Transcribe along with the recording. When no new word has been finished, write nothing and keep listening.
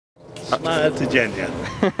Smile to Jenya.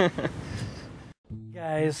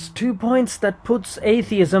 Guys, 2 points that puts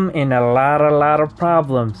atheism in a lot of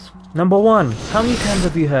problems. Number one, how many times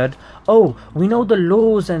have you heard, oh, we know the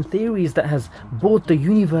laws and theories that has brought the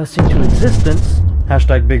universe into existence,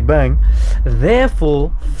 hashtag Big Bang,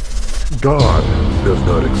 therefore God does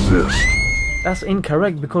not exist. That's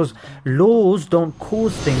incorrect, because laws don't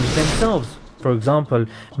cause things themselves. For example,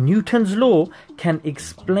 Newton's law can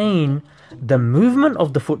explain the movement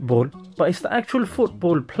of the football, but it's the actual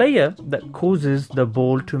football player that causes the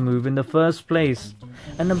ball to move in the first place.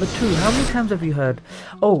 And number two, how many times have you heard,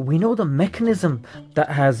 oh, we know the mechanism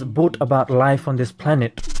that has brought about life on this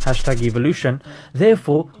planet, hashtag evolution,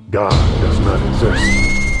 therefore God does not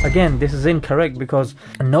exist. Again, this is incorrect, because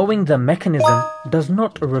knowing the mechanism does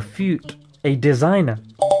not refute a designer.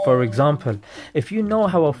 For example, if you know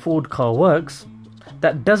how a Ford car works,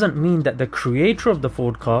 that doesn't mean that the creator of the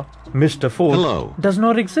Ford car, Mr. Ford, does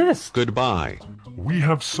not exist. Goodbye. We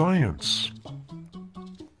have science.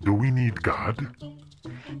 Do we need God?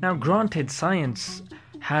 Now, granted, science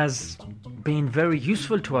has been very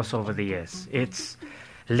useful to us over the years. It's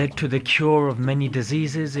led to the cure of many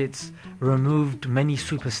diseases. It's removed many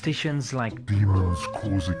superstitions like demons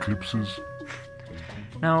cause eclipses.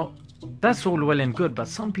 Now, that's all well and good, but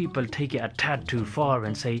some people take it a tad too far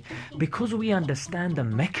and say, because we understand the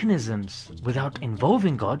mechanisms without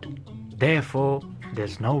involving God, therefore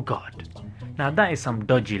there's no God. Now that is some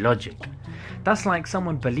dodgy logic. That's like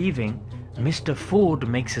someone believing Mr. Ford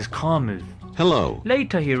makes his car move. Hello.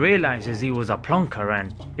 Later he realizes he was a plonker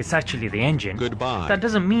and it's actually the engine. Goodbye. That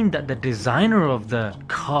doesn't mean that the designer of the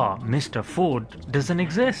car, Mr. Ford, doesn't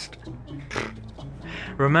exist.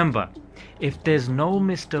 Remember, if there's no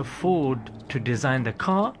Mr. Ford to design the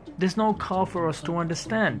car, there's no car for us to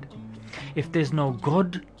understand. If there's no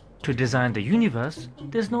God to design the universe,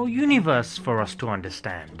 there's no universe for us to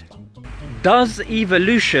understand. Does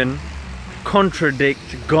evolution contradict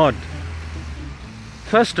God?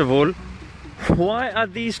 First of all, why are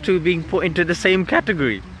these two being put into the same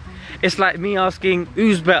category? It's like me asking,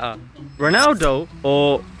 who's better, Ronaldo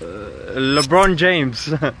or LeBron James?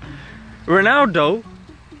 Ronaldo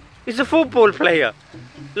is a football player.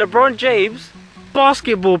 LeBron James,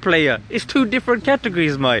 basketball player. It's two different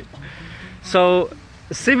categories, mate. So,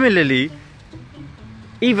 similarly,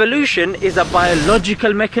 evolution is a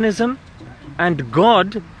biological mechanism and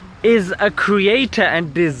God is a creator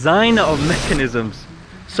and designer of mechanisms.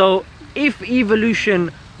 So, if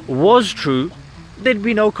evolution was true, there'd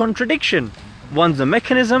be no contradiction. One's a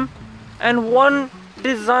mechanism and one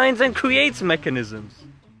designs and creates mechanisms.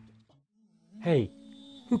 Hey,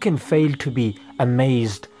 who can fail to be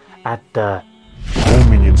amazed at the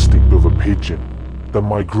homing instinct of a pigeon, the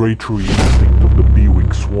migratory instinct of the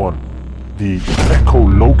bewick swan, the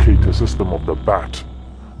echolocator system of the bat,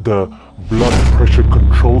 the blood pressure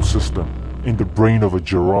control system in the brain of a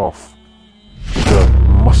giraffe, the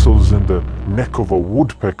muscles in the neck of a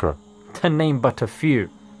woodpecker, to name but a few.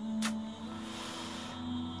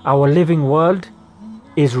 Our living world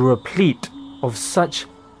is replete of such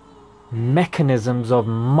mechanisms of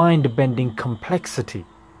mind-bending complexity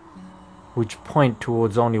which point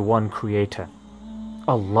towards only one creator,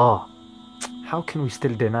 Allah. How can we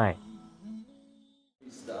still deny?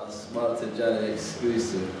 Smart to Janet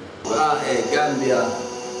exclusive. We're out here, Gambia.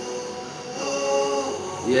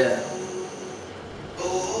 Yeah.